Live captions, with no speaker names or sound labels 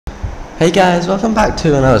Hey guys, welcome back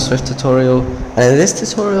to another Swift tutorial, and in this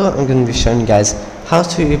tutorial I'm going to be showing you guys how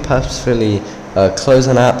to purposefully close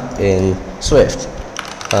an app in Swift.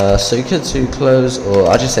 So you could do close, or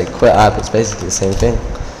I'll just say quit app, it's basically the same thing.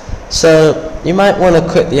 So you might want to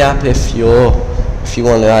quit the app if you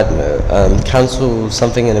want to, I don't know, cancel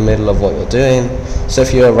something in the middle of what you're doing. So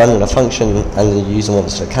if you're running a function and the user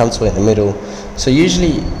wants to cancel it in the middle, so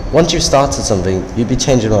usually once you've started something, you'd be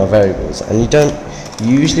changing all variables, and you don't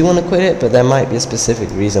usually want to quit it, but there might be a specific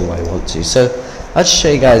reason why you want to. So I'll just show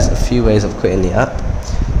you guys a few ways of quitting the app.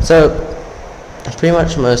 So pretty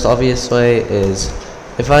much the most obvious way is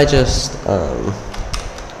if I just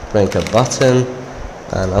make a button,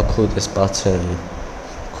 and I'll call this button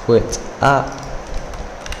quit app.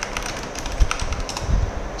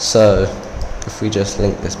 So if we just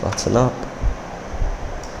link this button up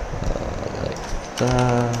like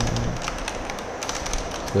that,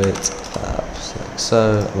 quit apps like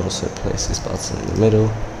so, and also place this button in the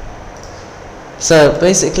middle. So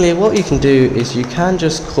basically what you can do is you can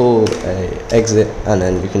just call a exit, and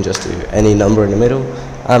then you can just do any number in the middle,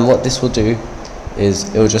 and what this will do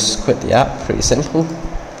is it will just quit the app. Pretty simple.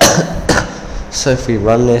 So if we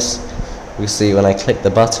run this, we see when I click the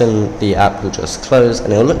button, the app will just close,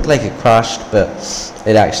 and it'll look like it crashed, but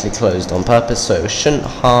it actually closed on purpose, so it shouldn't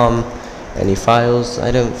harm any files,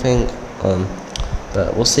 I don't think,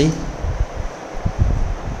 but we'll see.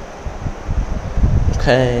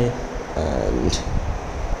 Okay, and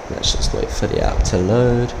let's just wait for the app to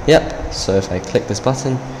load. Yep, so if I click this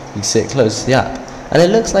button, you can see it closes the app, and it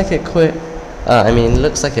looks like it quit. It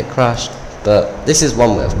looks like it crashed, but this is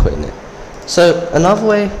one way of quitting it. So another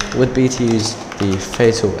way would be to use the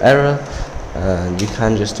fatal error, and you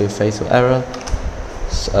can just do a fatal error,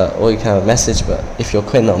 or you can have a message, but if you're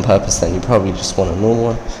quitting it on purpose, then you probably just want a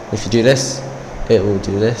normal one. If you do this, it will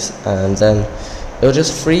do this, and then it will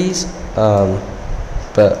just freeze,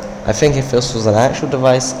 but I think if this was an actual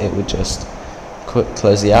device, it would just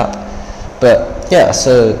close the app. But yeah,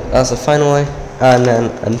 so that's a final way. And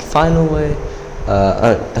then a final way,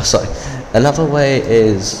 another way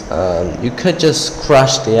is you could just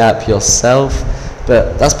crash the app yourself,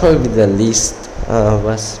 but that's probably the least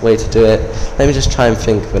worst way to do it. Let me just try and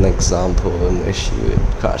think of an example in which you would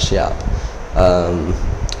crash the app.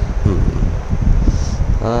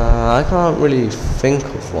 I can't really think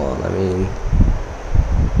of one. I mean,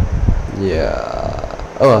 yeah.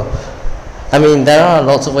 Oh, I mean, there are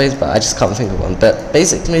lots of ways, but I just can't think of one. But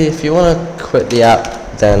basically, if you want to quit the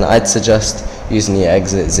app, then I'd suggest using the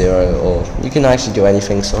exit 0, or you can actually do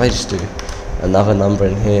anything. So if I just do another number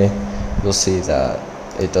in here, you'll see that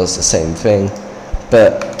it does the same thing.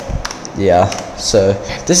 But yeah, so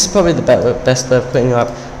this is probably the best way of quitting your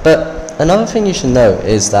app. But another thing you should know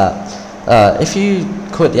is that if you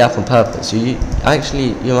quit the app on purpose, you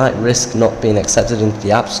might risk not being accepted into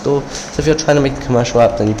the App Store. So if you're trying to make a commercial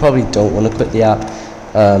app, then you probably don't want to quit the app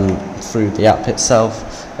through the app itself.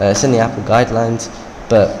 It's in the Apple guidelines,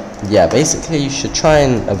 but yeah, basically you should try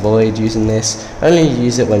and avoid using this. Only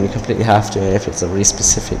use it when you completely have to, and if it's a really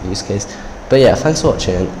specific use case. But yeah, thanks for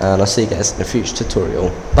watching, and I'll see you guys in a future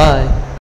tutorial. Bye!